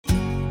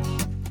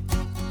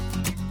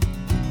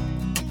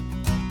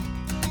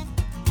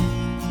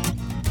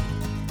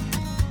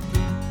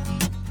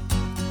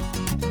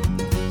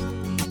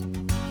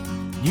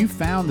you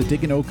found the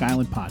Digging Oak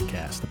Island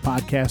podcast, the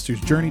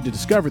podcaster's journey to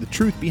discover the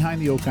truth behind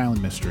the Oak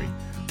Island mystery.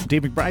 I'm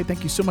Dave McBride.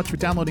 Thank you so much for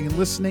downloading and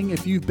listening.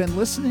 If you've been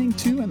listening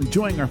to and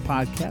enjoying our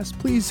podcast,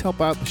 please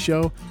help out the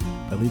show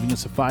by leaving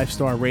us a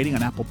 5-star rating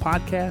on Apple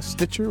Podcasts,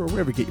 Stitcher, or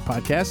wherever you get your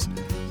podcasts.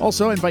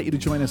 Also, I invite you to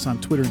join us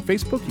on Twitter and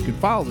Facebook. You can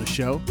follow the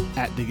show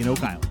at Digging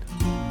Oak Island.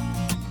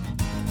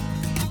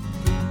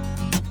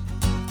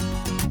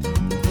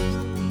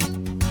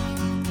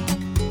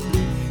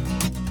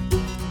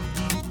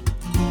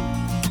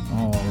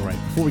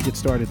 Before we get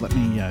started, let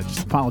me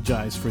just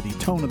apologize for the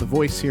tone of the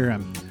voice here.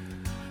 I'm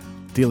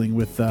dealing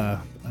with a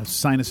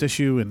sinus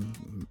issue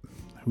and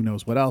who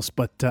knows what else,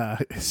 but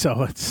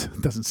so it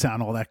doesn't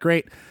sound all that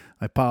great.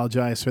 I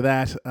apologize for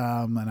that,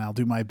 and I'll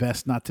do my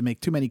best not to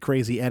make too many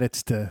crazy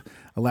edits to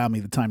allow me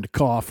the time to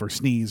cough or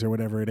sneeze or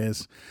whatever it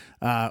is.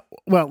 Well,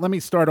 let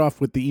me start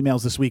off with the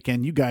emails this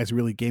weekend. You guys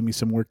really gave me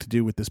some work to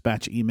do with this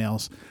batch of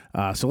emails,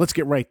 so let's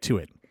get right to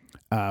it.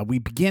 We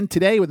begin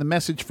today with a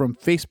message from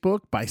Facebook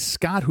by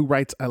Scott, who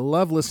writes, I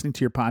love listening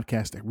to your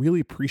podcast. I really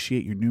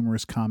appreciate your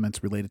numerous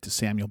comments related to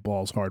Samuel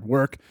Ball's hard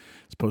work,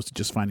 as opposed to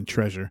just finding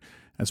treasure,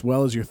 as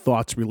well as your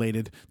thoughts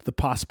related to the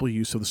possible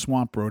use of the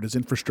Swamp Road as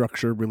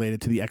infrastructure related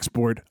to the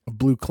export of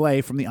blue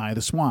clay from the eye of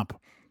the swamp.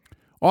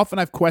 Often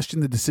I've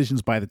questioned the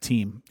decisions by the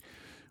team,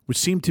 which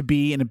seem to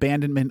be an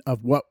abandonment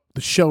of what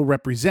the show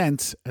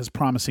represents as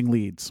promising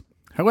leads.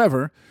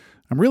 However,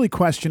 I'm really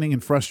questioning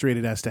and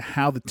frustrated as to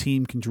how the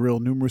team can drill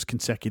numerous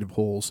consecutive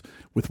holes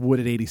with wood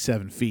at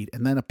 87 feet,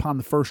 and then upon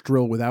the first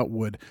drill without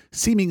wood,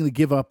 seemingly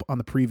give up on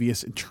the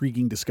previous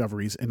intriguing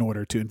discoveries in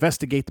order to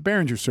investigate the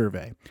Behringer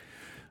survey.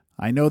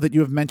 I know that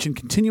you have mentioned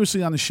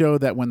continuously on the show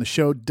that when the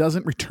show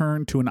doesn't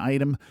return to an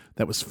item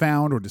that was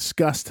found or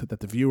discussed, that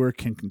the viewer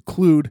can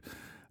conclude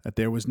that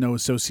there was no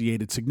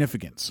associated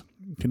significance.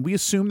 Can we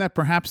assume that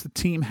perhaps the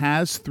team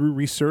has, through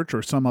research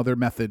or some other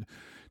method,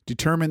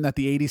 determined that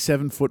the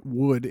 87-foot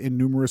wood in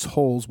numerous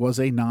holes was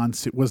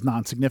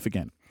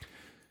non-significant?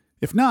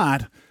 If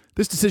not,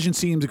 this decision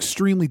seems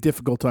extremely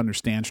difficult to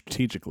understand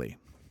strategically.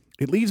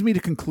 It leads me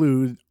to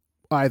conclude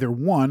either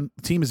 1,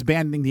 the team is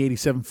abandoning the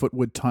 87-foot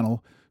wood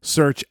tunnel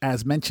search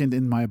as mentioned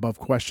in my above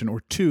question,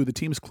 or 2, the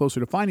team is closer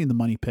to finding the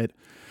money pit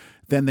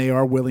than they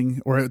are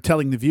willing or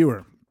telling the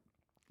viewer,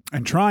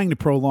 and trying to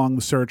prolong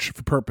the search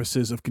for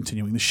purposes of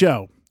continuing the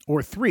show,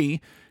 or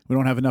 3, we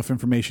don't have enough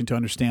information to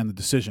understand the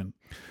decision.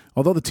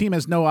 Although the team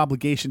has no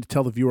obligation to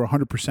tell the viewer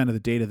 100% of the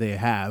data they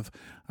have,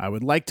 I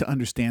would like to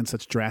understand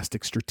such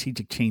drastic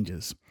strategic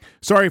changes.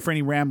 Sorry for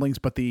any ramblings,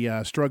 but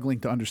the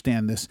struggling to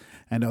understand this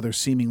and other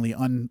seemingly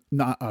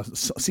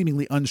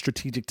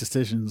unstrategic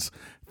decisions.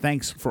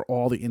 Thanks for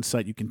all the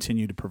insight you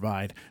continue to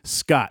provide.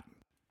 Scott.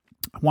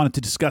 I wanted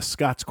to discuss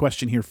Scott's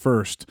question here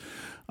first,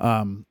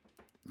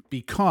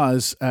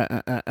 because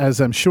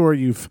as I'm sure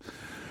you've,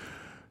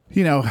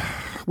 well,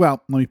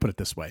 let me put it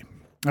this way.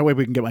 That way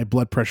we can get my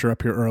blood pressure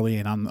up here early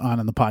and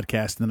on the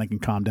podcast, and then I can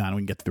calm down and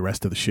we can get to the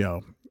rest of the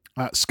show.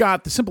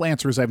 Scott, the simple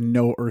answer is I have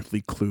no earthly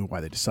clue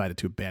why they decided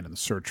to abandon the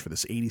search for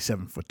this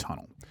 87-foot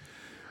tunnel.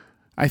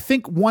 I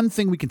think one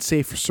thing we can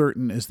say for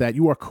certain is that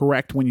you are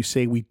correct when you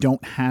say we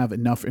don't have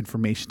enough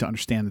information to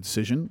understand the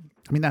decision.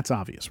 I mean, that's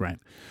obvious, right?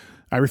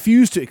 I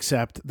refuse to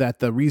accept that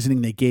the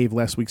reasoning they gave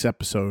last week's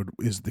episode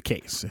is the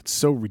case. It's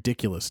so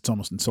ridiculous, it's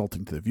almost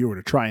insulting to the viewer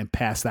to try and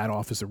pass that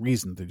off as a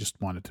reason. They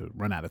just wanted to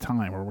run out of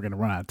time, or we're going to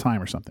run out of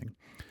time or something.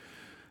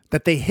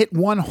 That they hit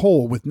one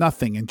hole with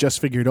nothing and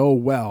just figured, oh,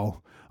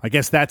 well, I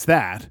guess that's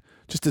that,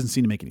 just doesn't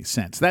seem to make any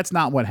sense. That's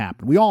not what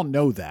happened. We all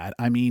know that.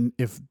 I mean,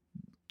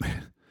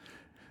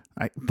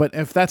 but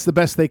if that's the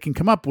best they can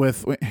come up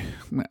with,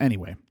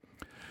 anyway.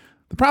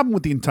 The problem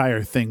with the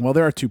entire thing, well,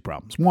 there are 2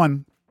 problems.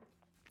 One,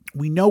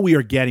 we know we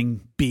are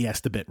getting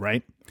BS'd a bit,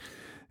 right?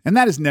 And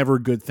that is never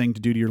a good thing to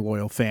do to your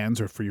loyal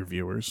fans or for your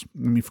viewers.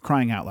 I mean, for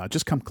crying out loud,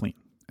 just come clean.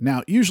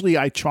 Now, usually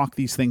I chalk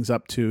these things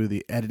up to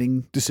the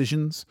editing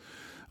decisions,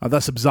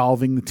 thus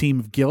absolving the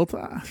team of guilt.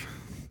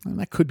 And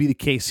that could be the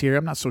case here.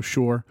 I'm not so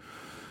sure.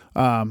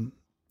 And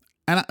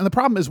the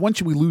problem is,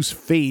 once we lose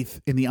faith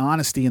in the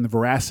honesty and the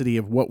veracity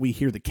of what we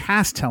hear the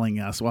cast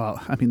telling us,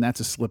 well, I mean, that's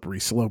a slippery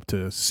slope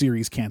to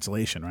series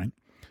cancellation, right?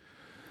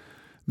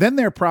 Then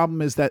their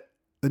problem is that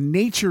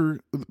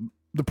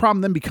the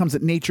problem then becomes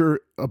that nature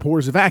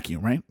abhors a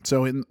vacuum, right?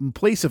 So in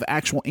place of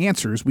actual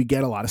answers, we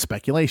get a lot of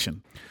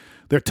speculation.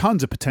 There are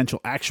tons of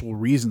potential actual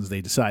reasons they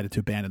decided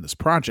to abandon this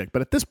project,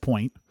 but at this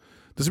point,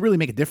 does it really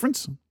make a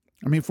difference?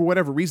 I mean, for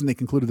whatever reason, they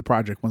concluded the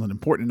project wasn't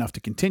important enough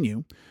to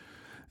continue,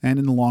 and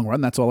in the long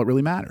run, that's all that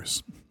really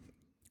matters.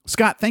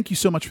 Scott, thank you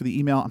so much for the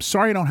email. I'm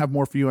sorry I don't have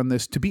more for you on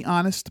this. To be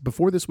honest,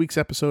 before this week's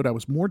episode, I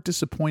was more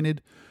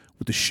disappointed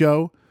with the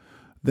show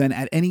than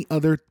at any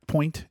other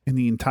point in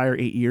the entire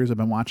 8 years I've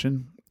been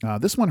watching.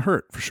 This one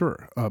hurt for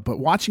sure. But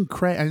watching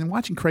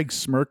Craig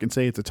smirk and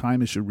say it's a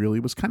time issue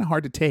really was kind of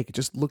hard to take. It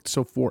just looked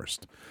so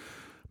forced.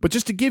 But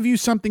just to give you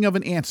something of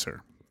an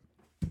answer,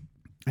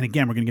 And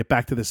again, we're going to get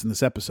back to this in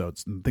this episode,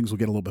 and things will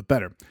get a little bit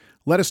better.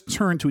 Let us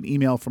turn to an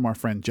email from our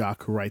friend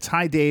Jock, who writes,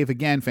 "Hi, Dave.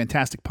 Again,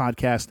 fantastic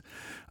podcast.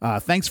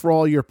 Thanks for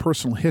all your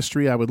personal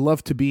history. I would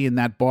love to be in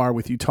that bar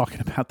with you talking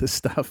about this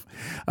stuff.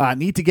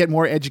 Need to get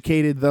more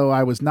educated, though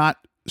I was not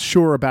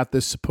sure about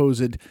this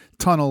supposed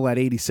tunnel at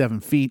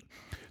 87 feet.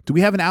 Do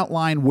we have an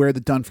outline where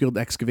the Dunfield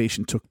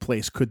excavation took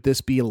place? Could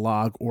this be a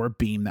log or a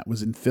beam that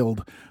was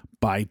infilled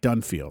by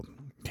Dunfield?"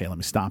 Okay, let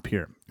me stop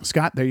here.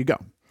 Scott, there you go.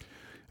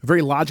 A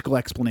very logical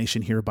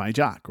explanation here by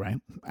Jock, right?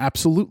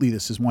 Absolutely,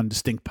 this is one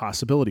distinct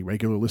possibility.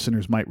 Regular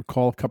listeners might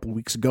recall a couple of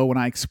weeks ago when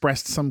I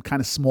expressed some kind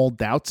of small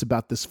doubts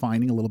about this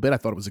finding a little bit. I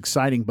thought it was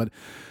exciting, but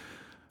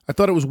I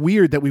thought it was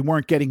weird that we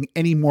weren't getting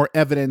any more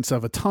evidence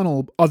of a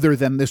tunnel other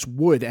than this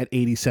wood at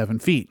 87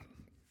 feet.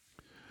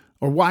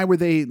 Or why were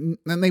they,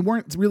 and they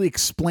weren't really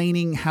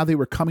explaining how they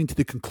were coming to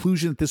the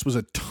conclusion that this was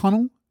a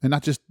tunnel and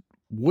not just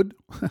wood?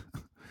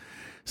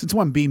 Since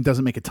one beam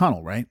doesn't make a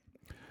tunnel, right?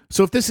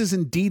 So if this is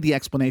indeed the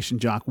explanation,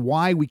 Jock,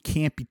 why we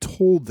can't be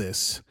told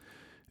this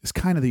is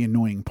kind of the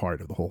annoying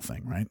part of the whole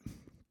thing, right?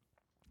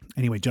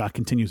 Anyway, Jock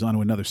continues on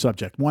to another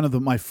subject. One of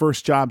my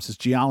first jobs as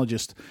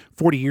geologist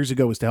 40 years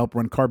ago was to help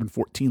run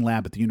Carbon-14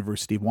 lab at the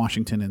University of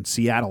Washington in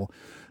Seattle.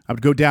 I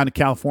would go down to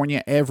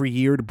California every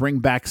year to bring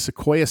back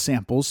sequoia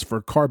samples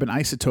for carbon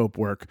isotope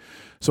work.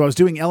 So I was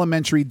doing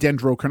elementary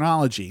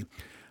dendrochronology.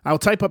 I will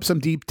type up some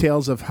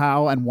details of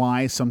how and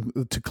why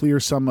to clear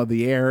some of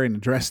the air and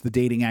address the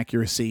dating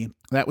accuracy.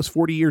 That was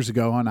 40 years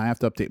ago, and I have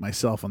to update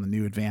myself on the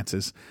new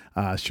advances.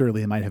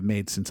 Surely I might have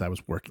made since I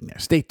was working there.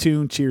 Stay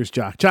tuned. Cheers,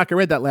 Jock. Jock, I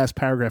read that last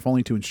paragraph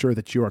only to ensure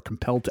that you are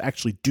compelled to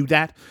actually do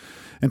that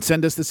and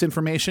send us this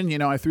information. You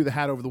know, I threw the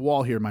hat over the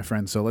wall here, my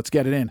friend, so let's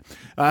get it in.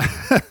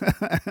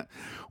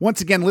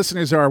 Once again,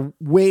 listeners are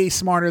way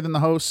smarter than the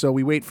host, so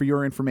we wait for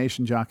your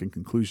information, Jock, and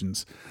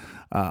conclusions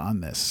on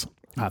this.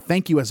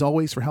 Thank you, as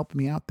always, for helping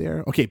me out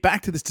there. Okay,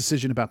 back to this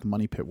decision about the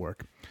money pit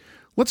work.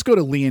 Let's go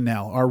to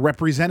Leonel, our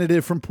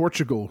representative from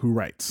Portugal, who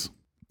writes,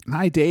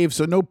 "Hi, Dave.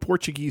 So no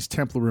Portuguese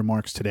Templar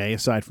remarks today,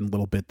 aside from the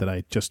little bit that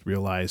I just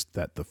realized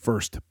that the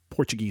first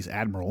Portuguese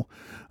admiral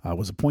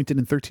was appointed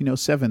in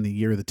 1307, the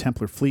year the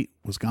Templar fleet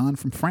was gone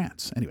from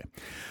France. Anyway,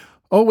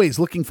 always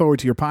looking forward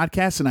to your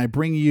podcast, and I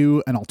bring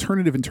you an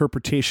alternative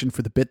interpretation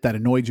for the bit that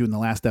annoyed you in the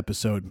last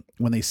episode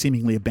when they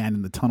seemingly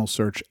abandoned the tunnel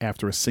search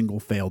after a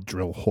single failed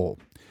drill hole.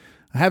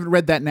 I haven't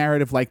read that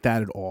narrative like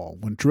that at all.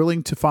 When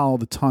drilling to follow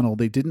the tunnel,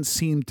 they didn't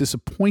seem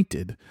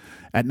disappointed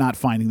at not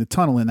finding the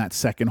tunnel in that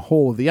second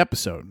hole of the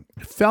episode.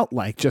 It felt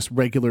like just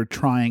regular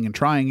trying and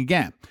trying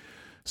again.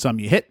 Some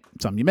you hit,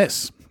 some you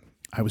miss.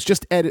 It was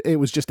just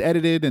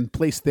edited and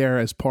placed there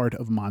as part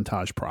of a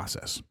montage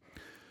process.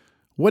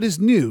 What is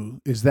new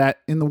is that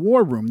in the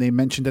war room, they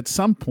mentioned at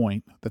some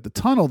point that the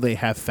tunnel they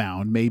have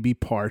found may be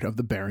part of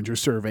the Barringer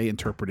survey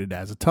interpreted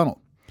as a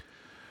tunnel.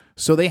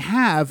 So they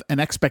have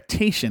an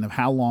expectation of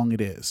how long it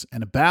is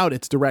and about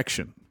its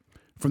direction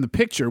from the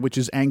picture, which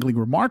is angling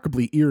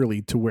remarkably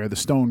eerily to where the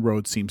stone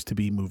road seems to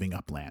be moving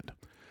upland.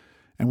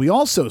 And we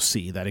also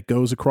see that it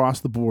goes across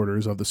the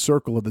borders of the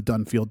circle of the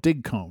Dunfield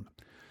dig cone,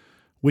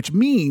 which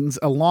means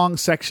a long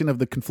section of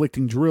the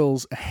conflicting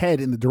drills ahead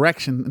in the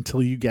direction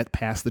until you get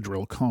past the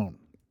drill cone.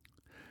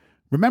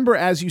 Remember,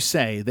 as you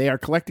say, they are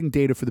collecting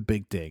data for the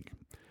big dig.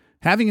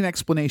 Having an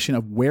explanation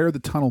of where the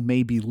tunnel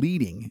may be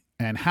leading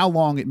and how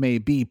long it may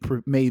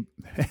proceed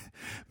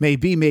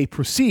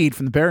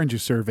from the Barringer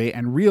survey,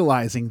 and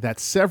realizing that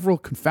several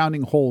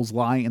confounding holes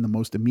lie in the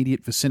most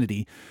immediate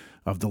vicinity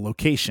of the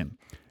location.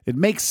 It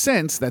makes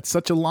sense that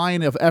such a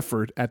line of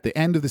effort at the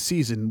end of the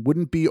season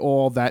wouldn't be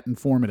all that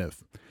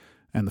informative.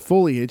 And the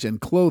foliage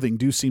and clothing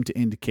do seem to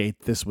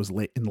indicate this was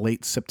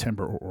late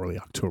September or early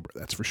October,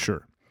 that's for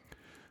sure.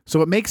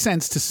 So it makes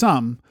sense to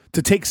some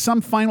to take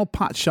some final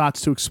pot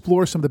shots to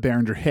explore some of the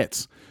Barringer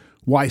hits.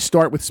 Why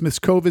start with Smith's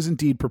Cove is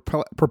indeed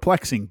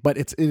perplexing, but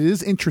it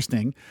is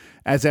interesting,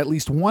 as at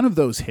least one of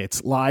those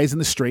hits lies in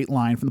the straight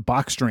line from the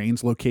box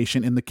drains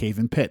location in the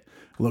cave-in pit,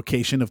 a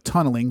location of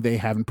tunneling they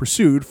haven't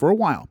pursued for a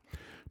while.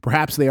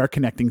 Perhaps they are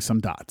connecting some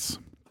dots.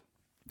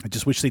 I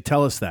just wish they'd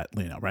tell us that,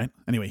 Leno, right?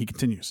 Anyway, he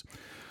continues.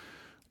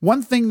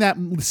 One thing that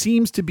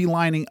seems to be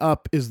lining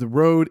up is the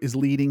road is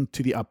leading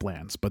to the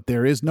uplands, but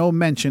there is no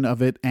mention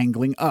of it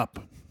angling up.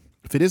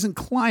 If it isn't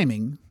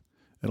climbing,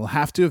 it'll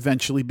have to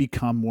eventually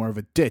become more of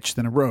a ditch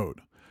than a road,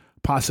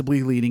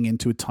 possibly leading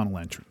into a tunnel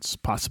entrance,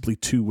 possibly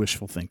too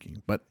wishful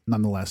thinking, but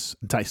nonetheless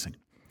enticing.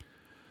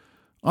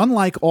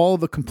 Unlike all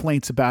the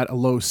complaints about a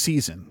low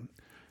season,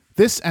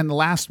 this and the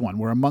last one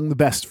were among the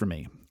best for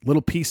me.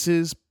 Little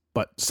pieces,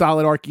 but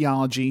solid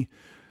archaeology,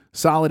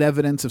 solid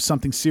evidence of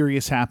something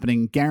serious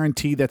happening,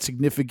 guarantee that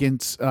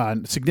significant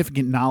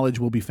knowledge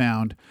will be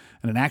found,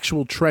 and an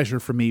actual treasure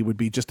for me would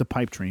be just a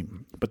pipe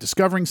dream. But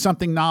discovering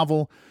something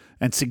novel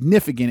and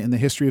significant in the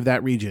history of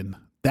that region,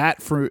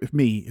 that for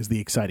me is the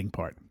exciting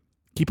part.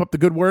 Keep up the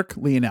good work,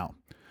 Leonel.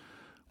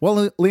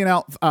 Well,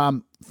 Leonel,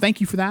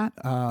 thank you for that.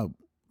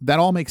 That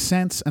all makes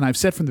sense, and I've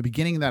said from the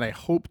beginning that I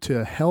hope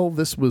to hell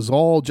this was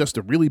all just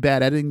a really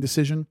bad editing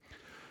decision.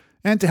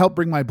 And to help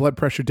bring my blood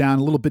pressure down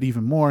a little bit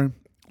even more,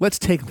 Let's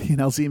take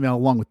Lionel's email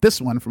along with this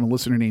one from a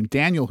listener named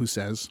Daniel, who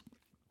says,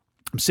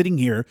 I'm sitting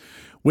here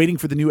waiting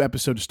for the new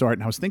episode to start,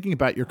 and I was thinking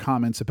about your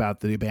comments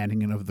about the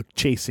abandoning of the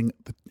chasing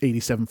the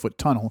 87-foot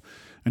tunnel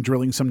and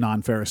drilling some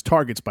non-ferrous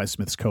targets by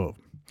Smith's Cove.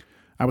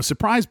 I was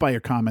surprised by your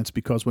comments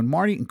because when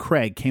Marty and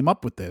Craig came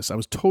up with this, I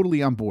was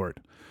totally on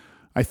board.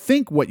 I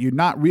think what you're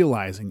not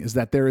realizing is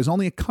that there is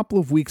only a couple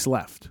of weeks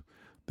left.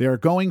 They are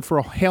going for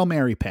a Hail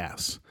Mary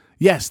pass.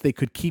 Yes, they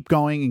could keep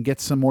going and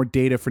get some more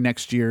data for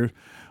next year,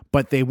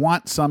 but they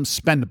want some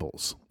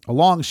spendables, a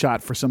long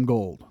shot for some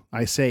gold.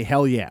 I say,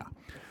 hell yeah.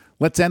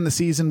 Let's end the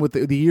season with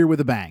the year with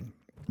a bang.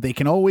 They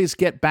can always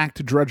get back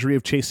to drudgery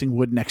of chasing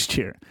wood next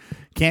year.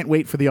 Can't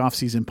wait for the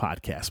off-season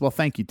podcast. Well,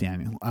 thank you,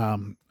 Daniel.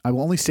 I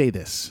will only say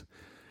this.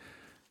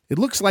 It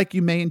looks like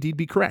you may indeed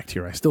be correct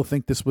here. I still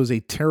think this was a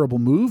terrible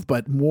move,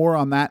 but more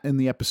on that in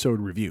the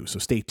episode review, so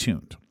stay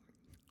tuned.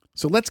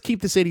 So let's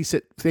keep this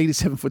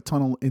 87-foot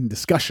tunnel in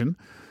discussion,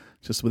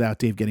 just without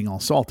Dave getting all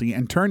salty,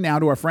 and turn now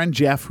to our friend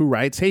Jeff, who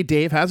writes, Hey,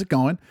 Dave, how's it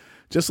going?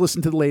 Just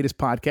listened to the latest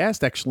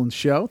podcast. Excellent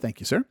show. Thank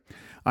you, sir.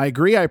 I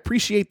agree. I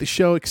appreciate the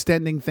show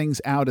extending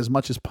things out as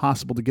much as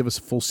possible to give us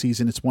a full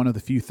season. It's one of the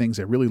few things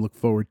I really look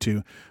forward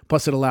to.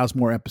 Plus, it allows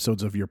more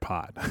episodes of your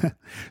pod.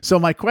 So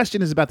my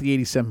question is about the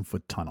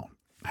 87-foot tunnel.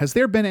 Has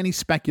there been any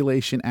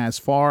speculation as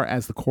far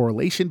as the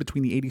correlation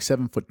between the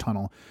 87-foot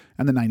tunnel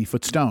and the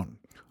 90-foot stone?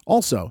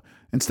 Also,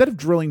 instead of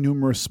drilling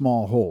numerous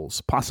small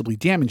holes, possibly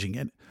damaging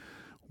it,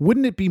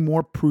 wouldn't it be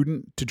more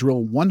prudent to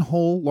drill one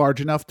hole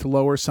large enough to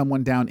lower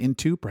someone down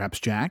into, perhaps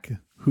Jack,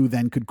 who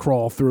then could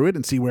crawl through it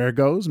and see where it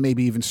goes,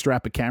 maybe even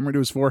strap a camera to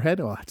his forehead?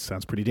 Oh, that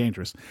sounds pretty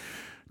dangerous.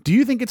 Do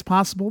you think it's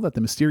possible that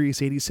the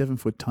mysterious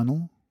 87-foot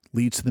tunnel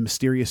leads to the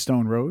mysterious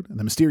stone road, and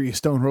the mysterious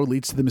stone road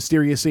leads to the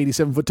mysterious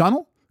 87-foot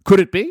tunnel?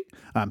 Could it be?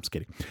 I'm just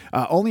kidding.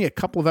 Only a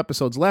couple of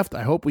episodes left.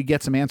 I hope we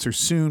get some answers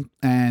soon,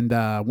 and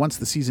once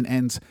the season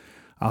ends,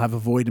 I'll have a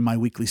void in my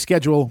weekly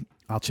schedule.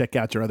 I'll check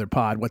out your other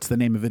pod. What's the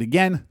name of it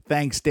again?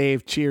 Thanks,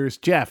 Dave. Cheers,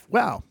 Jeff.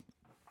 Well,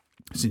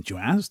 since you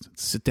asked,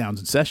 it's Sit Downs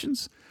and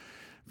Sessions.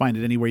 Find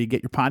it anywhere you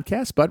get your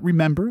podcast. But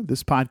remember,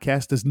 this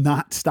podcast does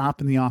not stop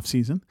in the off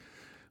season.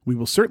 We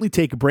will certainly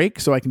take a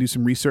break so I can do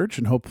some research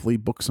and hopefully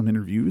book some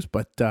interviews.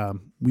 But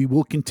we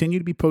will continue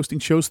to be posting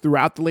shows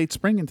throughout the late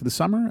spring into the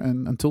summer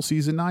and until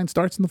season 9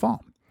 starts in the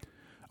fall.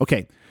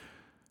 Okay.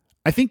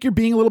 I think you're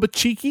being a little bit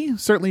cheeky,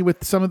 certainly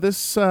with some of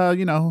this,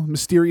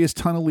 mysterious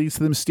tunnel leads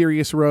to the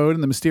mysterious road,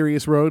 and the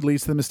mysterious road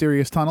leads to the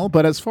mysterious tunnel.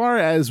 But as far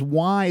as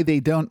why they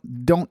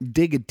don't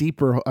dig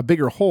a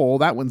bigger hole,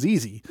 that one's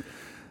easy.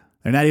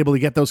 They're not able to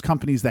get those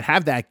companies that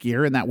have that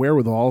gear and that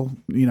wherewithal,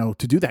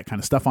 to do that kind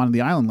of stuff on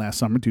the island last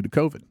summer due to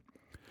COVID.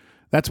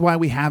 That's why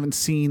we haven't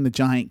seen the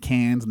giant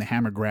cans and the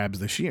hammer grabs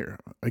this year.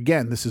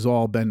 Again, this has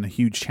all been a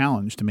huge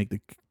challenge to make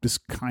this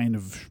kind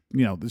of,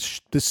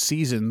 this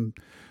season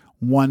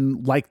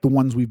one like the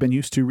ones we've been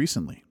used to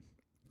recently.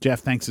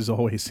 Jeff, thanks as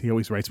always. He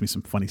always writes me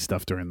some funny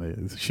stuff during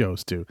the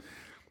shows too.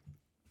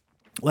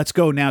 Let's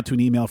go now to an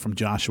email from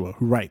Joshua,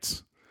 who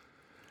writes,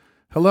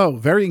 Hello,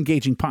 very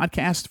engaging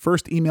podcast.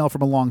 First email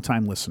from a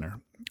longtime listener.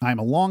 I'm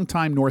a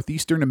longtime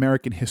Northeastern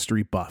American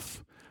history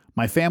buff.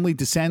 My family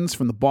descends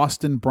from the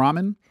Boston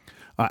Brahmin.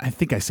 I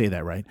think I say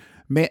that right.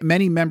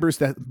 Many members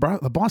the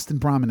Boston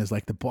Brahmin is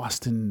like the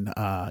Boston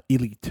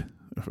elite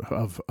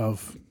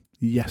of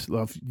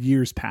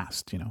years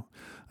past, And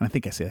I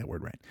think I say that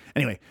word right.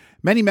 Anyway,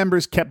 many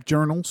members kept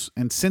journals,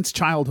 and since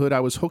childhood, I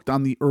was hooked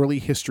on the early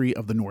history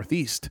of the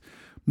Northeast,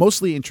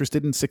 mostly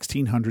interested in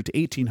 1600 to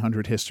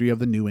 1800 history of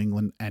the New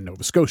England and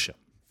Nova Scotia.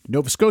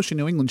 Nova Scotia,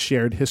 New England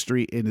shared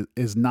history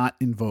is not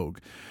in vogue,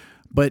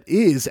 but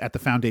is at the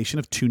foundation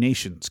of two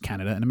nations,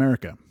 Canada and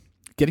America.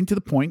 Getting to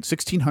the point,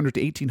 1600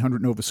 to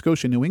 1800 Nova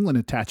Scotia, New England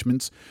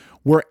attachments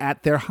were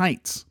at their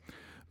heights.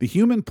 The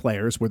human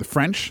players were the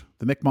French,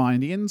 the Mi'kmaq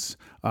Indians,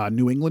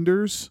 New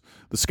Englanders,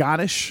 the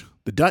Scottish,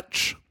 the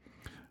Dutch.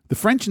 The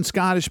French and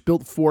Scottish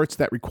built forts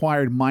that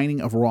required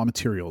mining of raw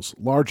materials.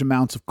 Large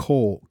amounts of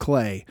coal,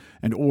 clay,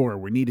 and ore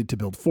were needed to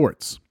build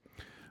forts.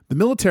 The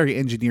military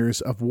engineers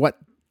of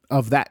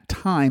that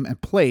time and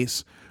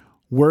place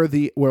were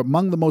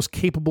among the most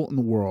capable in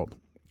the world.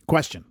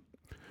 Question: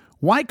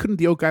 why couldn't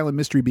the Oak Island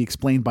mystery be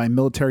explained by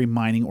military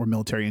mining or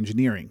military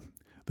engineering?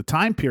 The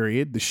time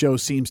period the show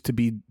seems to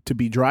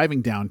be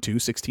driving down to,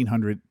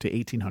 1600 to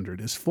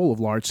 1800, is full of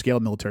large-scale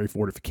military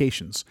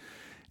fortifications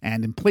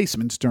and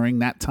emplacements during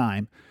that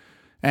time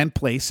and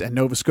place, and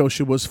Nova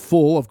Scotia was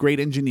full of great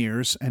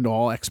engineers and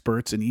all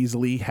experts and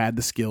easily had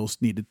the skills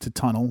needed to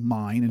tunnel,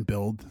 mine, and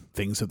build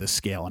things of this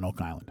scale on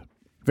Oak Island.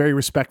 Very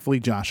respectfully,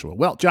 Joshua.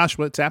 Well,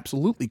 Joshua, it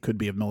absolutely could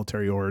be of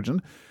military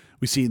origin.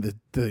 We see the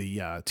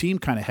team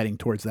kind of heading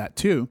towards that,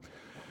 too.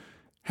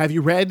 Have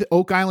you read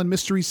Oak Island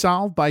Mystery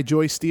Solved by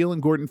Joy Steele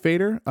and Gordon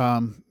Fader?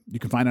 You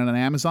can find it on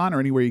Amazon or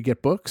anywhere you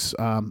get books.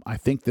 I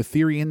think the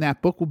theory in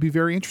that book will be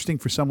very interesting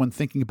for someone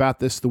thinking about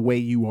this the way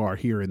you are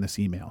here in this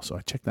email. So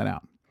check that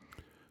out.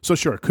 So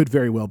sure, it could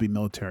very well be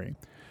military.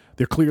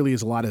 There clearly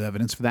is a lot of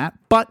evidence for that.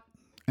 But,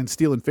 and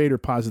Steele and Fader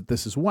posit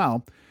this as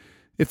well,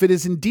 If it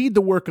is indeed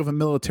the work of a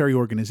military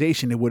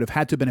organization, it would have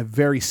had to have been a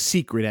very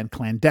secret and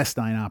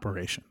clandestine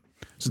operation,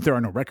 since there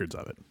are no records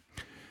of it.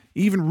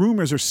 Even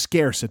rumors are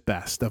scarce at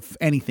best of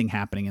anything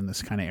happening in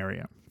this kind of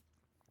area.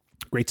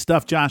 Great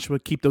stuff, Joshua.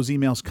 Keep those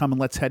emails coming.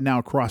 Let's head now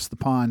across the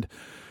pond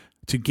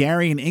to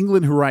Gary in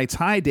England, who writes,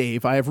 "Hi,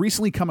 Dave. I have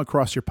recently come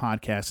across your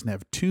podcast and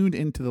have tuned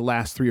into the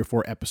last 3 or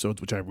 4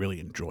 episodes, which I really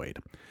enjoyed.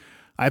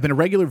 I have been a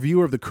regular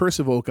viewer of The Curse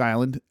of Oak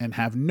Island and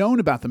have known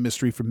about the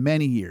mystery for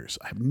many years.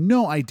 I have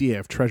no idea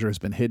if treasure has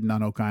been hidden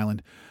on Oak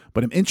Island,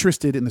 but I'm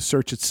interested in the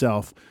search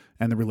itself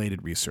and the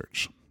related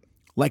research.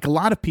 Like a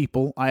lot of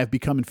people, I have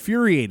become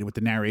infuriated with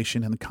the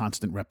narration and the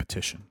constant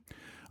repetition.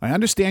 I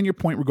understand your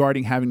point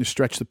regarding having to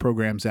stretch the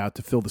programs out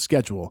to fill the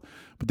schedule,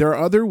 but there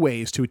are other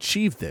ways to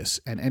achieve this,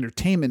 and an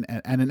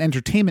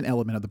entertainment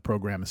element of the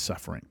program is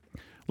suffering.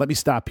 Let me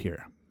stop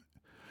here."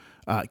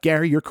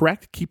 Gary, you're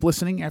correct. Keep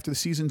listening after the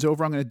season's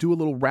over. I'm going to do a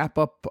little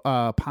wrap-up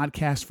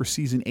podcast for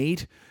Season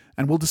 8,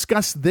 and we'll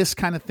discuss this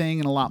kind of thing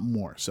and a lot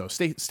more. So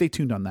stay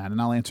tuned on that, and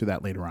I'll answer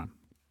that later on.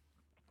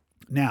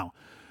 Now,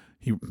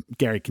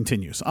 Gary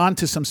continues, on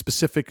to some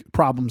specific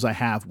problems I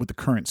have with the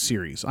current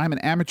series. I'm an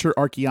amateur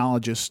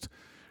archaeologist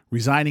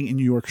residing in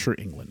Yorkshire,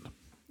 England.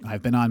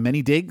 I've been on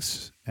many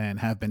digs and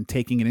have been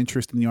taking an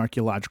interest in the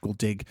archaeological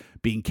dig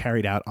being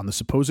carried out on the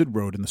supposed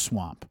road in the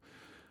swamp.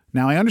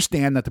 Now, I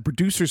understand that the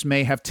producers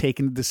may have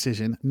taken the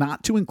decision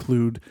not to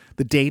include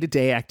the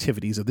day-to-day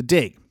activities of the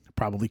dig,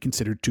 probably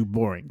considered too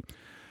boring.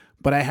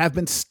 But I have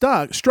been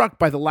struck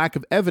by the lack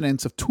of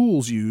evidence of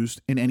tools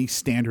used in any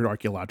standard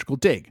archaeological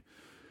dig.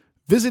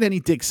 Visit any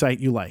dig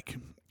site you like,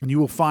 and you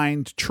will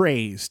find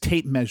trays,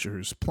 tape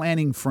measures,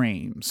 planning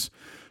frames,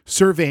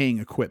 surveying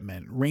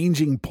equipment,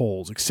 ranging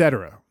poles,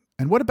 etc.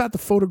 And what about the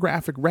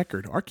photographic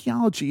record?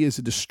 Archaeology is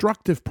a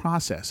destructive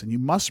process, and you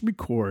must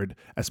record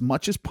as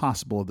much as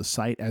possible of the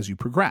site as you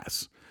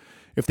progress.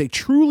 If they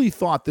truly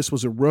thought this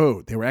was a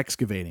road they were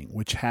excavating,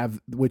 which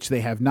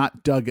they have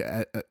not dug,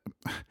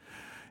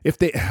 if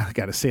they, I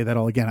got to say that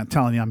all again. I'm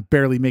telling you, I'm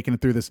barely making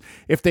it through this.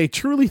 If they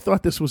truly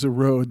thought this was a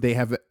road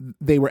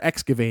they were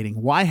excavating,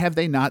 why have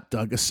they not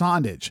dug a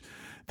sondage?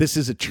 This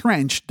is a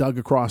trench dug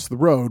across the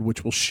road,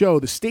 which will show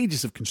the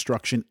stages of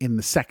construction in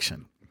the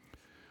section.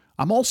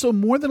 I'm also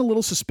more than a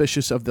little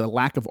suspicious of the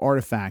lack of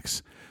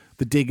artifacts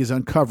the dig is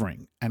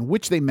uncovering, and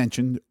which they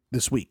mentioned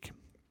this week.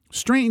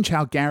 Strange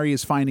how Gary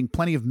is finding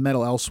plenty of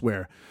metal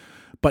elsewhere,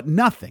 but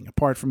nothing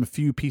apart from a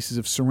few pieces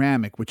of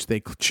ceramic, which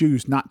they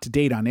choose not to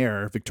date on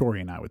air,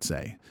 Victorian, I would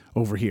say,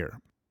 over here.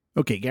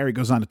 Okay, Gary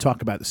goes on to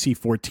talk about the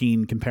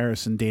C14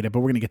 comparison data, but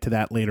we're going to get to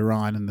that later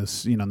on in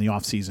this, in the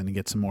off season and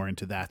get some more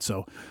into that.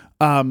 So,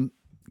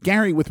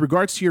 Gary, with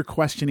regards to your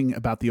questioning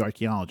about the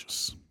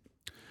archaeologists,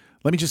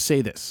 let me just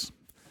say this.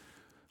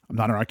 I'm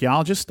not an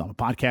archaeologist, I'm a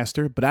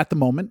podcaster, but at the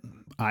moment,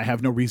 I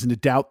have no reason to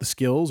doubt the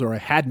skills, or I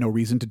had no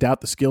reason to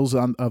doubt the skills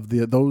of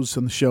those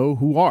on the show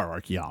who are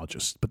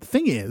archaeologists. But the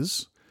thing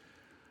is,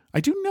 I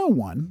do know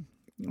one.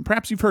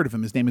 Perhaps you've heard of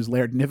him. His name is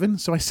Laird Niven.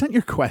 So I sent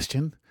your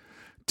question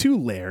to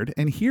Laird,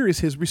 and here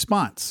is his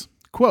response.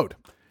 Quote,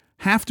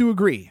 "Have to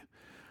agree.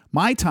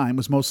 My time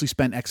was mostly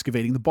spent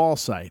excavating the Ball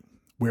site,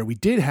 where we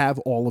did have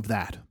all of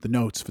that. The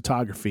notes,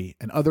 photography,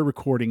 and other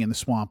recording in the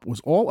swamp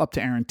was all up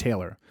to Aaron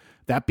Taylor.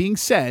 That being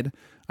said,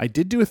 I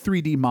did do a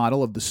 3D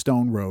model of the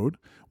stone road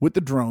with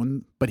the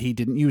drone, but he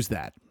didn't use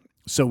that.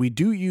 So we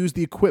do use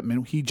the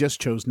equipment, he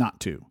just chose not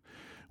to.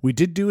 We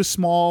did do a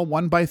small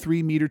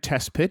 1x3 meter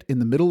test pit in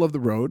the middle of the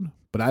road,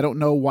 but I don't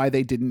know why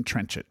they didn't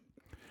trench it.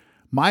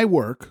 My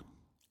work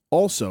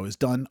also is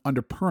done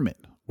under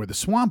permit, where the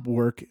swamp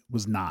work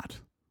was not.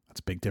 That's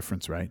a big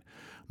difference, right?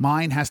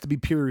 Mine has to be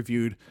peer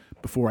reviewed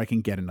before I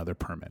can get another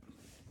permit."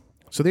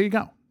 So there you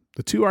go.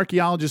 The two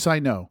archaeologists I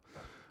know,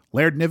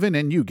 Laird Niven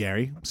and you,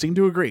 Gary, seem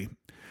to agree.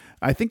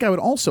 I think I would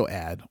also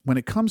add, when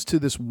it comes to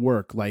this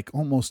work, like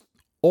almost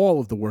all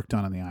of the work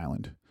done on the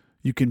island,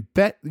 you can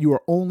bet you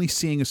are only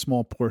seeing a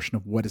small portion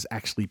of what is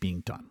actually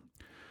being done.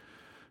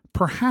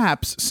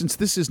 Perhaps, since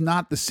this is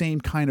not the same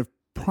kind of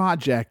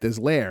project as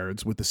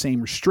Laird's, with the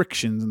same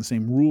restrictions and the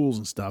same rules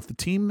and stuff, the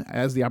team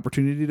has the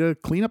opportunity to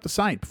clean up the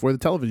site before the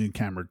television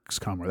cameras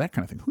come, or that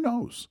kind of thing. Who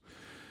knows?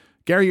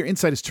 Gary, your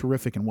insight is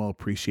terrific and well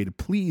appreciated.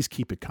 Please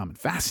keep it coming.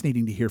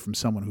 Fascinating to hear from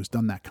someone who's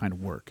done that kind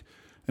of work.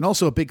 And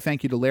also a big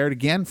thank you to Laird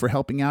again for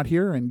helping out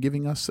here and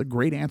giving us a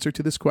great answer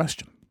to this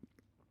question.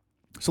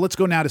 So let's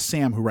go now to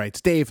Sam, who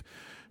writes, "Dave,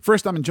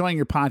 first, I'm enjoying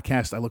your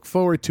podcast. I look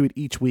forward to it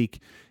each week,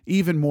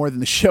 even more than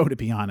the show, to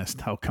be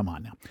honest." Oh, come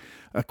on now.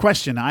 A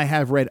question. I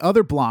have read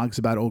other blogs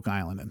about Oak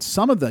Island, and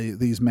some of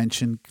these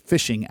mention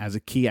fishing as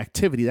a key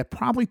activity that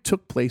probably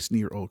took place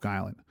near Oak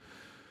Island.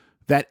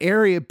 That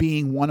area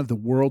being one of the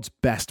world's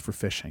best for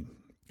fishing.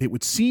 It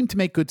would seem to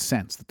make good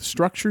sense that the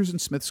structures in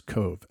Smith's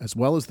Cove, as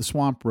well as the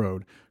Swamp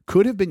Road,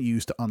 could have been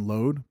used to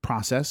unload,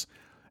 process,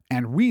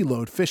 and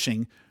reload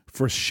fishing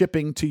for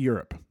shipping to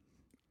Europe.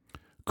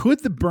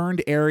 Could the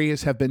burned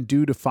areas have been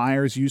due to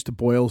fires used to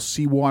boil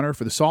seawater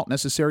for the salt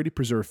necessary to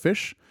preserve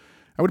fish?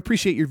 I would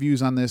appreciate your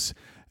views on this,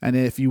 And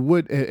if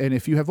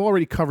you have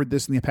already covered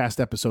this in the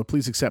past episode,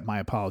 please accept my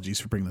apologies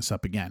for bringing this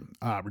up again.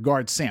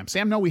 Regards, Sam.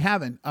 Sam, no, we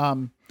haven't.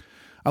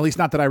 At least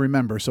not that I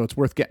remember, so it's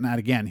worth getting at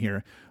again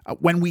here.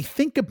 When we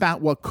think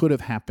about what could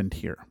have happened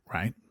here,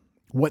 right?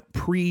 What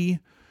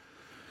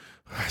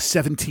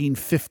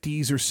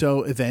pre-1750s or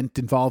so event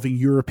involving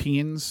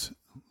Europeans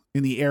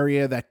in the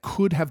area that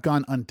could have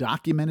gone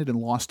undocumented and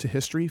lost to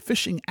history,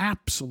 fishing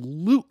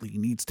absolutely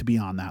needs to be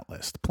on that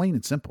list, plain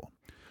and simple.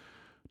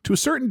 To a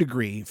certain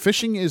degree,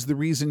 fishing is the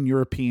reason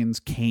Europeans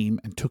came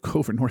and took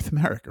over North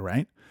America,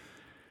 right?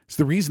 It's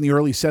the reason the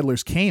early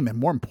settlers came, and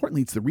more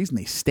importantly, it's the reason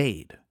they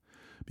stayed.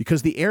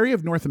 Because the area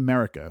of North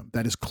America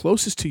that is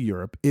closest to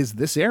Europe is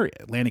this area,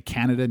 Atlantic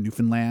Canada,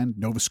 Newfoundland,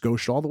 Nova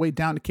Scotia, all the way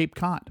down to Cape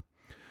Cod.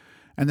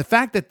 And the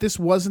fact that this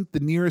wasn't the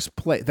nearest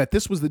place, that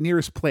this was the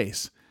nearest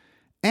place,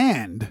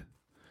 and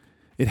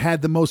it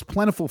had the most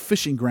plentiful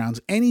fishing grounds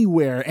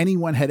anywhere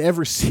anyone had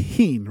ever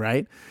seen,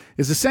 right,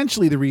 is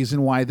essentially the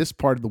reason why this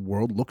part of the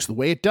world looks the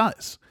way it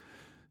does.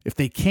 If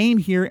they came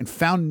here and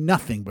found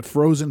nothing but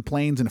frozen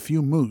plains and a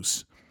few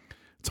moose,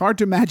 it's hard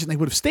to imagine they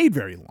would have stayed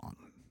very long.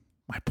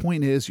 My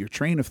point is, your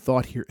train of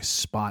thought here is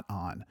spot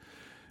on.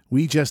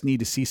 We just need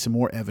to see some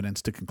more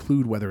evidence to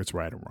conclude whether it's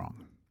right or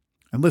wrong.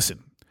 And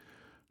listen,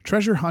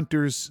 treasure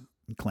hunters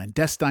and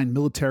clandestine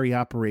military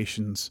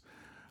operations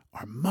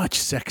are much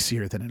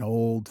sexier than an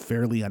old,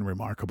 fairly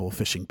unremarkable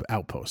fishing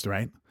outpost,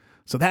 right?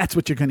 So that's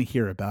what you're going to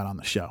hear about on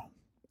the show.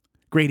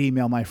 Great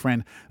email, my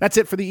friend. That's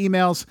it for the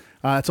emails.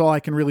 That's all I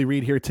can really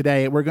read here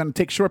today. We're going to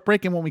take a short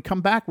break, and when we come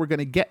back, we're going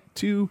to get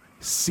to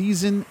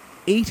Season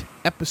 8,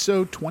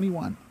 Episode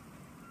 21.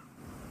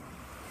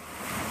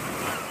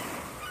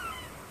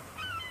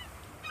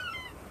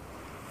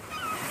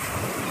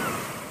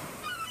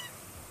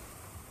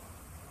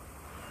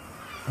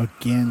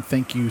 Again,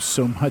 thank you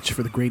so much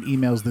for the great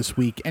emails this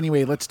week.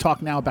 Anyway, let's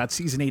talk now about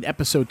Season 8,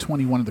 Episode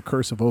 21 of The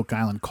Curse of Oak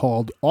Island,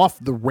 called Off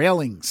the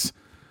Railings.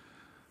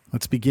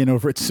 Let's begin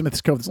over at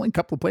Smith's Cove. There's only a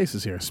couple of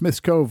places here. Smith's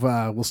Cove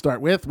we'll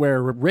start with,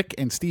 where Rick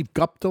and Steve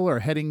Guptill are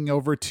heading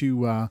over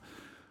to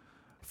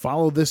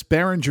follow this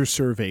Behringer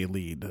survey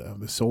lead,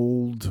 this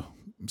old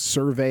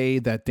survey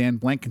that Dan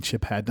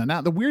Blankenship had done.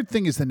 Now, the weird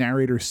thing is the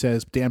narrator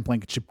says Dan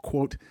Blankenship,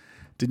 quote,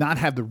 did not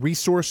have the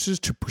resources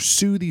to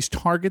pursue these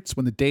targets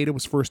when the data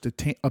was first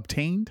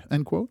obtained,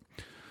 end quote.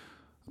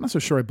 I'm not so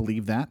sure I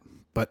believe that,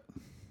 but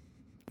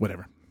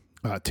whatever.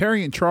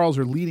 Terry and Charles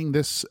are leading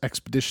this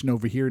expedition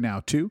over here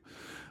now, too,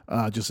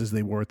 just as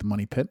they were at the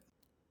Money Pit.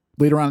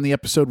 Later on in the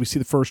episode, we see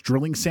the first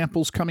drilling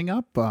samples coming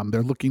up.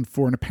 They're looking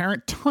for an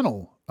apparent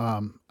tunnel.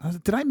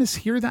 Did I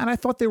mishear that? I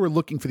thought they were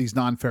looking for these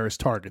non-ferrous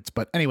targets.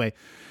 But anyway,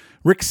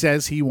 Rick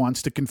says he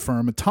wants to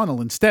confirm a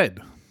tunnel instead.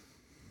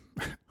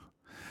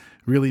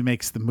 Really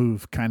makes the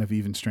move kind of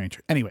even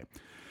stranger. Anyway,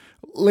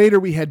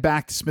 later we head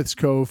back to Smith's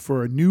Cove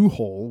for a new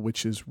hole,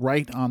 which is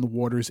right on the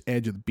water's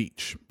edge of the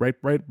beach,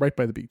 right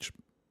by the beach.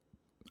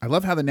 I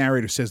love how the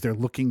narrator says they're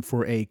looking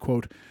for a,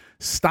 quote,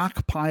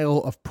 stockpile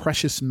of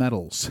precious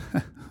metals.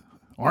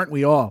 Aren't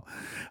we all?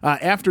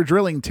 After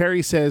drilling,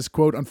 Terry says,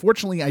 quote,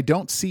 unfortunately, I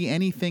don't see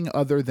anything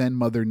other than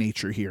Mother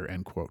Nature here,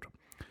 end quote.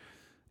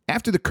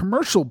 After the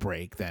commercial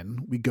break, then,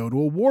 we go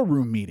to a war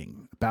room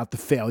meeting about the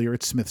failure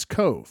at Smith's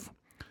Cove.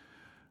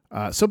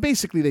 So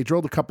basically, they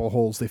drilled a couple of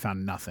holes. They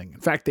found nothing. In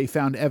fact, they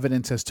found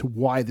evidence as to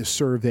why the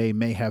survey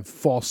may have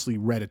falsely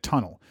read a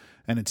tunnel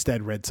and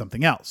instead read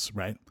something else,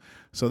 right?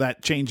 So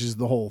that changes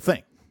the whole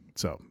thing.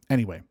 So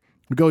anyway,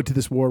 we go to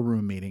this war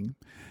room meeting,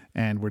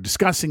 and we're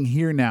discussing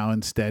here now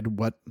instead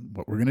what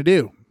we're going to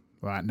do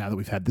now that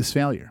we've had this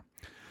failure.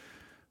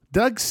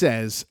 Doug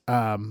says,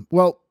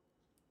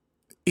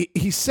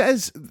 he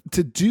says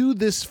to do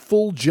this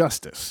full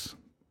justice,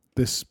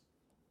 this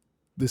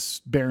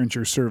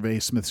Behringer survey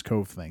Smith's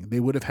Cove thing,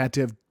 they would have had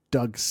to have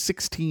dug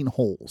 16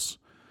 holes.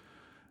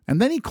 And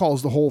then he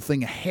calls the whole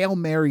thing a Hail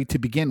Mary to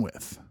begin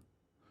with.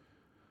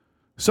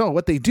 So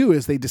what they do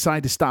is they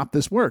decide to stop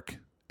this work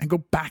and go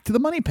back to the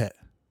Money Pit.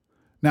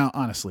 Now,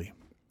 honestly,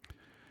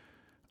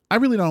 I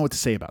really don't know what to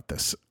say about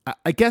this.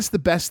 I guess the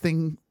best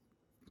thing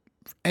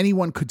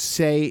anyone could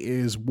say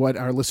is what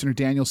our listener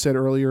Daniel said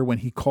earlier when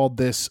he called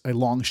this a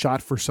long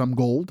shot for some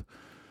gold.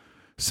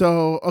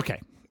 So,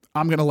 okay.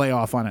 I'm going to lay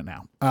off on it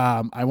now.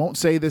 I won't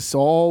say this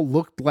all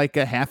looked like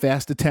a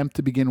half-assed attempt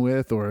to begin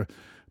with, or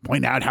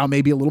point out how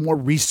maybe a little more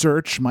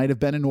research might have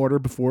been in order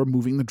before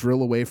moving the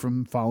drill away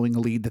from following a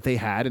lead that they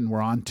had and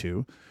were on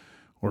to,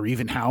 or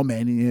even how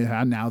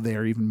now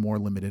they're even more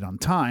limited on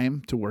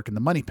time to work in the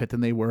Money Pit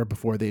than they were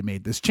before they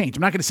made this change.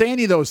 I'm not going to say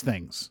any of those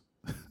things.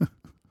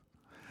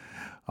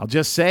 I'll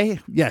just say,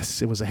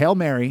 yes, it was a Hail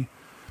Mary,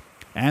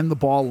 and the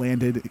ball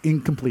landed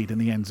incomplete in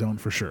the end zone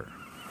for sure.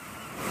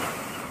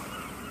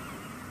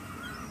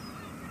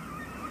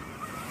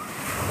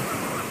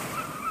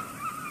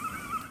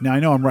 Now, I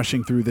know I'm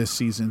rushing through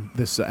this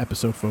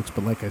episode, folks,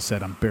 but like I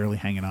said, I'm barely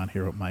hanging on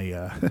here with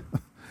my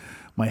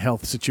my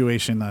health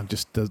situation. I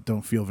just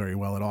don't feel very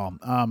well at all.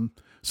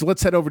 So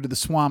let's head over to the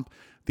swamp.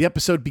 The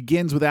episode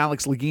begins with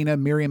Alex Lagina,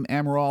 Miriam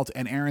Amaralt,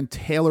 and Aaron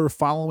Taylor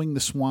following the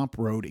swamp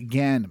road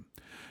again.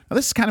 Now,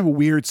 this is kind of a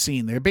weird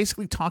scene. They're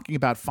basically talking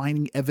about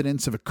finding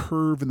evidence of a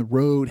curve in the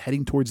road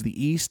heading towards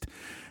the east,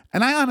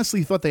 and I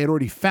honestly thought they had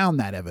already found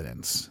that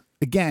evidence.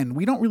 Again,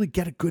 we don't really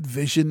get a good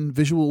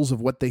visuals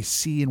of what they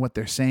see and what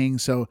they're saying,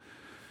 so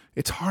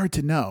it's hard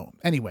to know.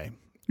 Anyway,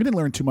 we didn't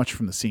learn too much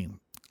from the scene.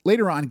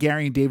 Later on,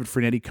 Gary and David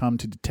Frenetti come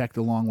to detect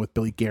along with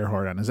Billy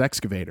Gerhardt on his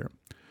excavator.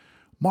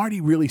 Marty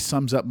really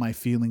sums up my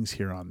feelings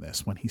here on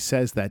this when he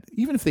says that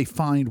even if they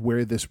find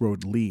where this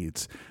road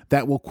leads,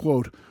 that will,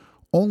 quote,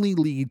 only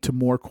lead to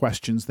more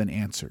questions than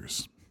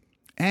answers.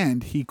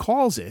 And he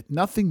calls it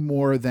nothing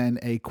more than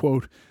a,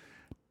 quote,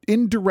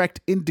 indirect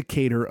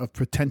indicator of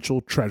potential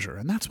treasure.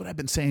 And that's what I've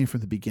been saying from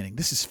the beginning.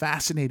 This is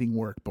fascinating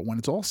work, but when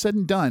it's all said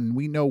and done,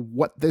 we know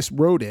what this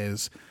road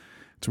is.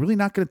 It's really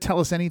not going to tell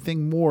us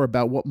anything more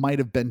about what might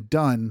have been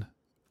done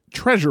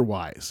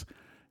treasure-wise.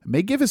 It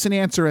may give us an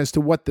answer as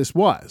to what this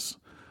was,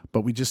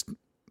 but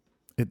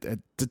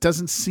it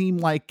doesn't seem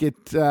like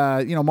it,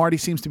 Marty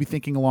seems to be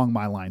thinking along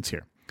my lines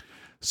here.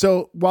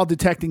 So while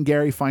detecting,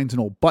 Gary finds an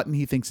old button.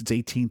 He thinks it's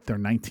 18th or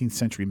 19th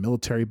century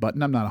military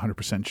button. I'm not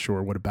 100%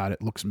 sure what about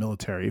it looks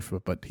military,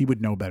 but he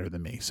would know better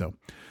than me. So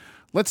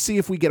let's see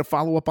if we get a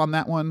follow-up on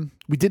that one.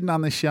 We didn't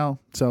on this show,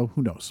 so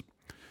who knows?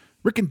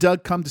 Rick and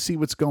Doug come to see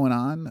what's going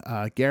on.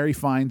 Gary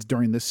finds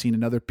during this scene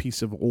another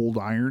piece of old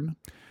iron.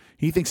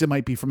 He thinks it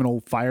might be from an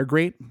old fire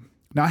grate.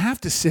 Now, I have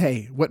to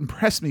say, what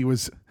impressed me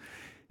was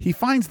he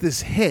finds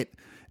this hit,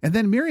 and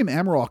then Miriam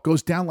Amaral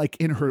goes down like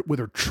with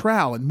her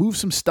trowel and moves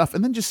some stuff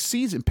and then just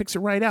sees it and picks it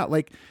right out.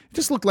 Like, it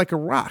just looked like a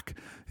rock.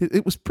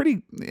 It was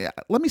pretty,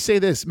 let me say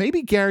this.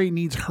 Maybe Gary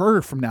needs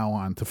her from now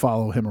on to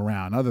follow him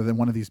around other than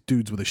one of these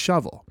dudes with a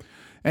shovel.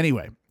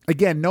 Anyway,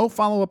 again, no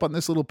follow-up on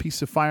this little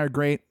piece of fire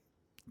grate.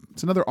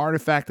 It's another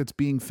artifact that's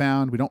being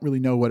found. We don't really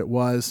know what it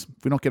was.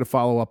 If we don't get a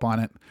follow-up on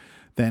it,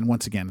 then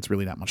once again, it's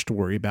really not much to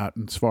worry about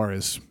as far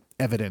as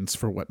evidence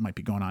for what might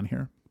be going on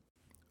here.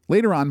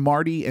 Later on,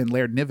 Marty and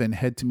Laird Niven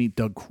head to meet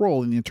Doug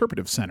Kroll in the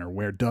Interpretive Center,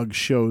 where Doug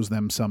shows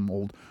them some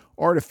old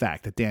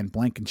artifact that Dan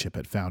Blankenship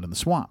had found in the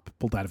swamp,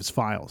 pulled out of his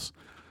files.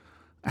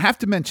 I have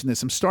to mention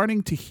this. I'm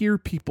starting to hear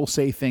people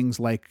say things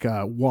like,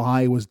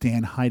 why was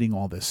Dan hiding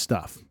all this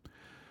stuff?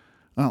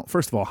 Well,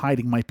 first of all,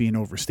 hiding might be an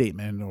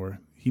overstatement, or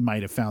he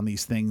might have found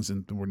these things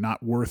and were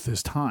not worth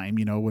his time,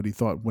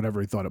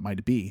 whatever he thought it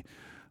might be.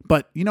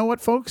 But you know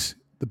what, folks?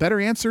 The better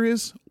answer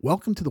is,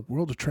 welcome to the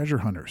world of treasure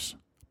hunters.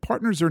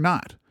 Partners or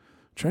not,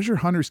 treasure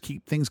hunters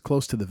keep things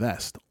close to the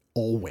vest,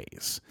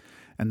 always.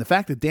 And the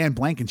fact that Dan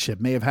Blankenship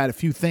may have had a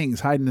few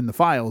things hiding in the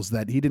files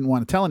that he didn't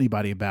want to tell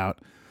anybody about,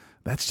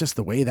 that's just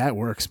the way that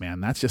works,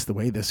 man. That's just the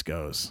way this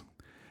goes.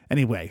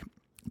 Anyway,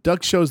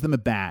 Doug shows them a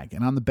bag,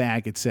 and on the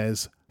bag it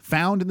says,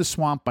 found in the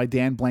swamp by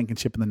Dan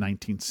Blankenship in the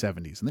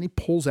 1970s. And then he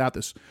pulls out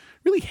this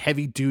really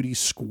heavy-duty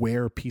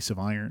square piece of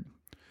iron.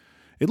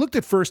 It looked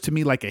at first to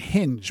me like a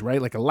hinge,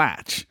 right? Like a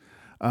latch.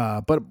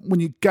 But when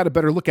you got a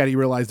better look at it, you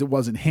realized it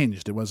wasn't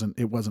hinged. It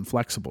wasn't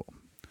flexible.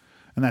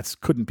 And that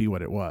couldn't be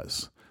what it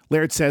was.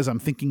 Laird says, I'm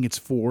thinking it's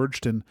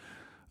forged. And,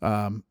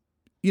 we'll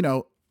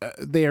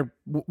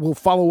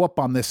follow up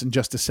on this in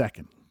just a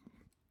second.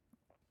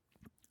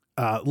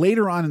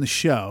 Later on in the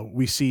show,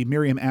 we see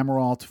Miriam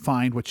Amaral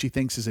find what she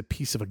thinks is a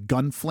piece of a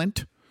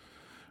gunflint,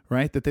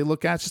 right? That they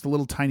look at, just a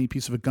little tiny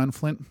piece of a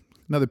gunflint.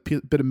 Another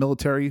bit of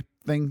military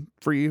thing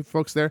for you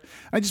folks there.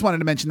 I just wanted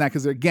to mention that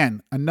because,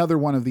 again, another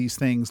one of these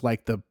things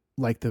like the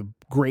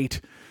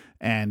grate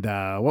and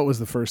what was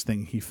the first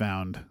thing he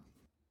found?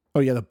 Oh,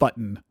 yeah, the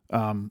button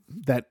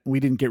that we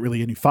didn't get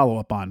really any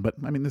follow-up on. But,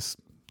 I mean,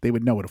 they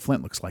would know what a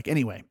flint looks like.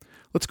 Anyway,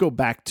 let's go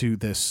back to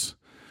this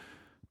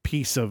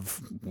piece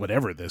of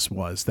whatever this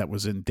was that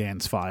was in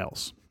Dan's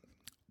files.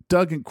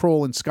 Doug and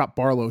Kroll and Scott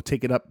Barlow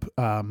take it up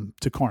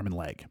to Carmen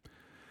Legg.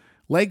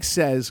 Legg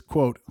says,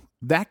 quote,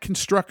 that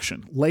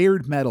construction,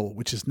 layered metal,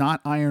 which is not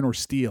iron or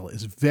steel,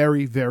 is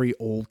very, very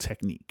old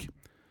technique.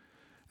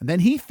 And then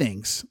he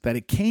thinks that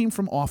it came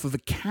from off of a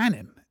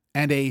cannon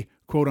and a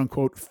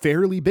quote-unquote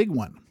fairly big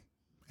one.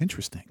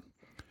 Interesting.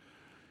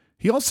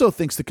 He also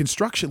thinks the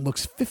construction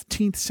looks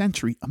 15th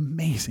century.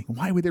 Amazing.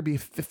 Why would there be a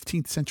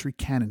 15th century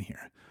cannon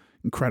here?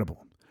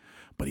 Incredible.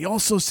 But he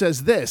also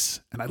says this,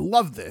 and I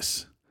love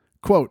this,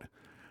 quote,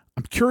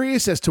 I'm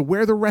curious as to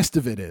where the rest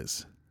of it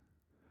is.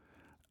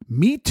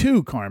 Me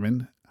too,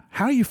 Carmen.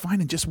 How are you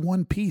finding just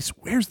one piece?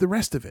 Where's the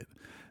rest of it?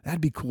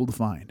 That'd be cool to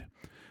find.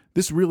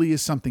 This really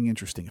is something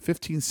interesting. A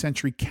 15th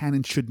century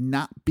cannon should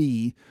not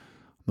be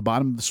on the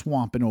bottom of the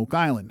swamp in Oak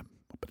Island.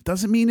 But it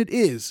doesn't mean it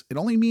is. It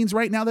only means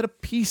right now that a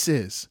piece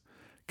is.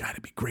 God,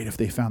 it'd be great if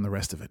they found the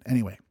rest of it.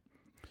 Anyway,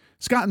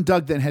 Scott and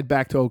Doug then head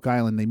back to Oak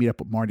Island. They meet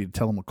up with Marty to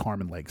tell him what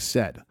Carmen Legg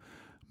said.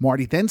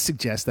 Marty then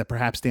suggests that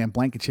perhaps Dan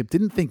Blankenship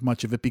didn't think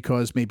much of it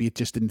because maybe it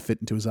just didn't fit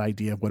into his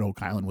idea of what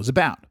Oak Island was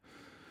about.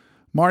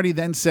 Marty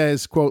then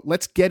says, quote,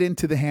 let's get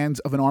into the hands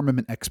of an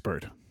armament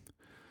expert.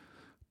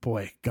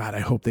 Boy, God,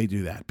 I hope they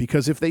do that.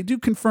 Because if they do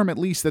confirm at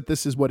least that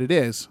this is what it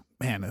is,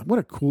 man, what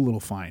a cool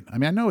little find. I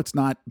mean, I know it's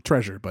not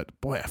treasure, but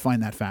boy, I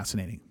find that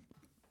fascinating.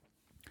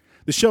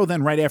 The show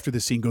then, right after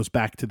this scene, goes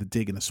back to the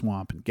dig in the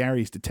swamp, and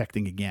Gary's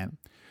detecting again.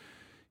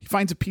 He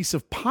finds a piece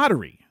of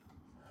pottery.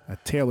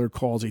 that Taylor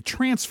calls a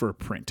transfer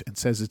print and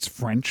says it's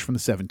French from the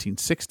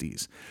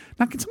 1760s.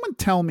 Now, can someone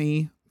tell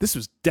me, this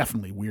was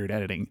definitely weird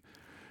editing,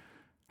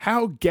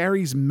 how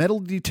Gary's metal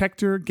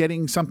detector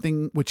getting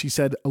something which he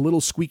said a little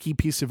squeaky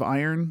piece of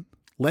iron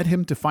led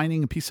him to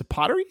finding a piece of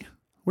pottery?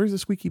 Where's the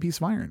squeaky piece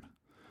of iron?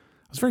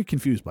 I was very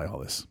confused by all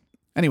this.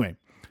 Anyway,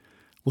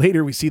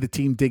 later we see the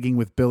team digging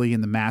with Billy in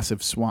the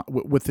massive swamp,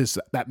 with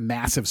that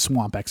massive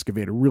swamp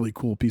excavator, really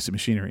cool piece of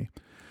machinery.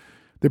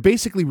 They're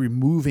basically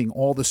removing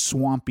all the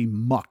swampy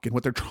muck, and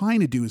what they're trying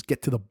to do is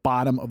get to the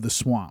bottom of the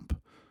swamp,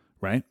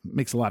 right?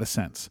 Makes a lot of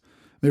sense.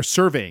 They're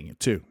surveying it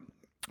too.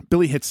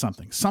 Billy hits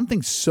something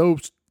so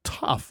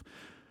tough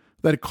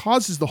that it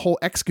causes the whole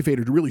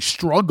excavator to really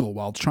struggle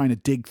while trying to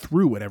dig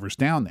through whatever's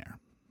down there.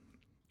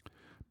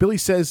 Billy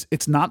says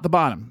it's not the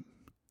bottom.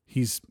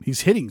 He's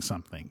hitting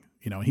something.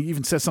 You know, he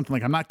even says something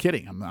like, "I'm not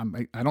kidding.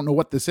 I don't know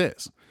what this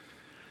is."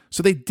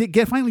 So they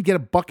finally get a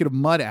bucket of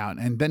mud out,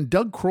 and then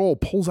Doug Kroll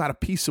pulls out a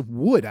piece of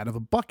wood out of a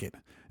bucket,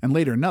 and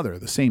later another,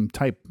 the same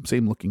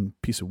looking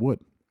piece of wood.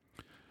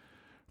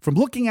 From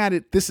looking at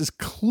it, this is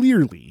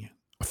clearly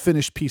a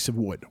finished piece of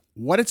wood.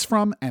 What it's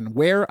from and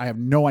where, I have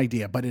no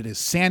idea, but it is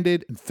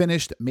sanded and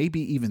finished,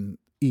 maybe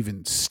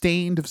even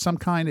stained of some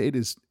kind. It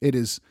is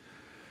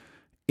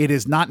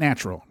not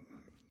natural.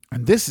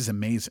 And this is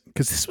amazing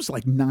because this was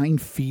like 9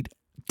 feet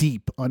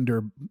deep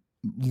under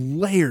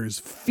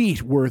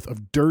feet worth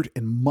of dirt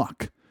and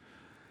muck.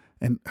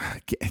 And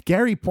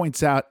Gary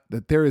points out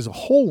that there is a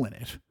hole in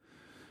it,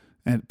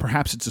 and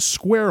perhaps it's a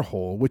square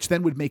hole, which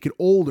then would make it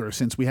older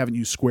since we haven't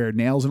used square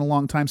nails in a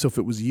long time. So if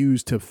it was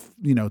used to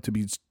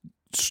be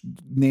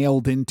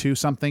nailed into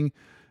something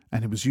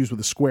and it was used with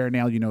a square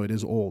nail, it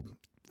is old.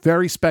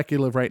 Very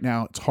speculative right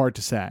now. It's hard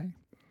to say.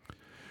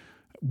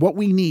 What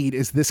we need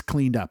is this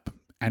cleaned up,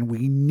 and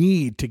we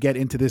need to get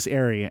into this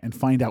area and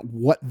find out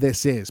what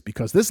this is,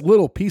 because this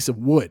little piece of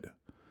wood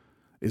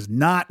is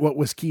not what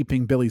was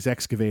keeping Billy's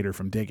excavator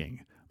from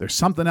digging. There's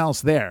something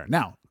else there.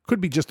 Now, it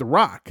could be just a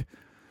rock.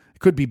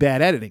 Could be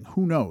bad editing.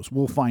 Who knows?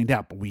 We'll find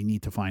out, but we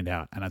need to find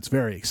out, and it's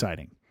very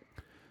exciting.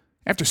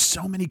 After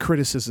so many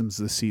criticisms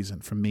this season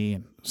from me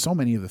and so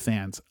many of the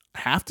fans, I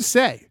have to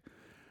say,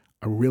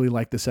 I really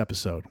like this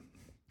episode.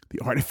 The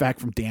artifact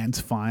from Dan's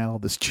file,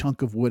 this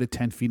chunk of wood at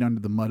 10 feet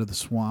under the mud of the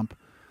swamp.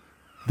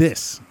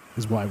 This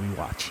is why we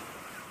watch.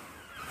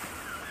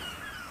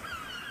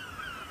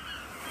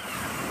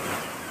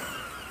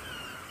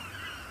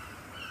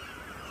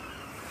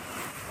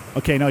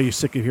 Okay, I know you're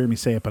sick of hearing me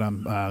say it,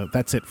 but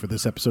that's it for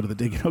this episode of the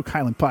Digging Oak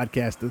Island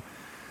podcast.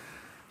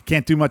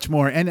 Can't do much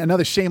more. And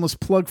another shameless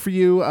plug for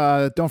you.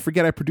 Don't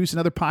forget, I produce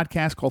another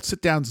podcast called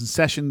Sit Downs and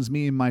Sessions.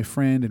 Me and my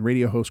friend and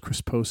radio host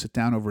Chris Post sit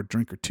down over a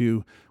drink or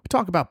two. We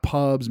talk about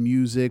pubs,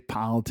 music,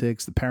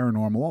 politics, the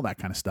paranormal, all that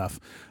kind of stuff.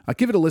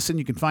 Give it a listen.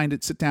 You can find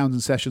it, Sit Downs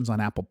and Sessions, on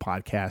Apple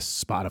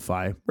Podcasts,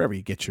 Spotify, wherever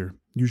you get your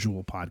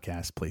usual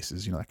podcast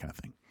places, that kind of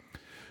thing.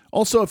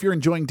 Also, if you're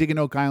enjoying Digging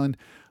Oak Island,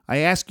 I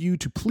ask you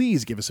to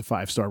please give us a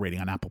 5-star rating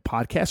on Apple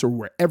Podcasts or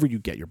wherever you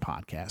get your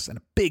podcasts. And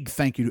a big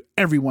thank you to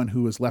everyone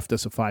who has left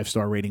us a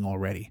 5-star rating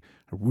already.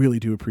 I really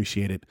do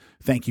appreciate it.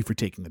 Thank you for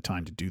taking the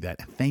time to do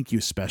that. And thank you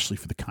especially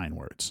for the kind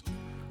words.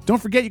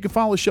 Don't forget, you can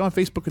follow the show on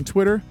Facebook and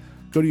Twitter.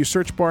 Go to your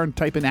search bar and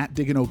type in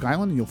 @Digging Oak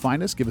Island and you'll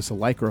find us. Give us a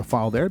like or a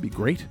follow there. It'd be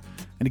great.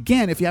 And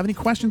again, if you have any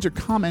questions or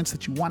comments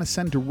that you want to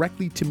send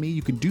directly to me,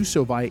 you can do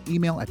so via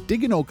email at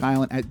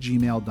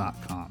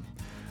diggingoakisland@gmail.com.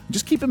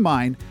 Just keep in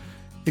mind,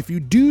 if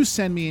you do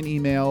send me an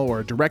email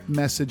or a direct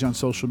message on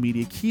social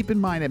media, keep in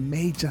mind I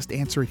may just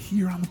answer it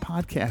here on the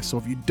podcast. So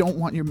if you don't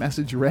want your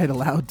message read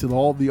aloud to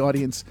all of the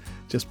audience,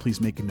 just please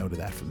make a note of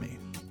that for me.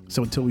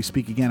 So until we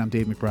speak again, I'm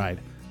Dave McBride.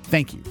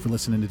 Thank you for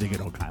listening to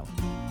Digging Oak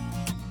Island.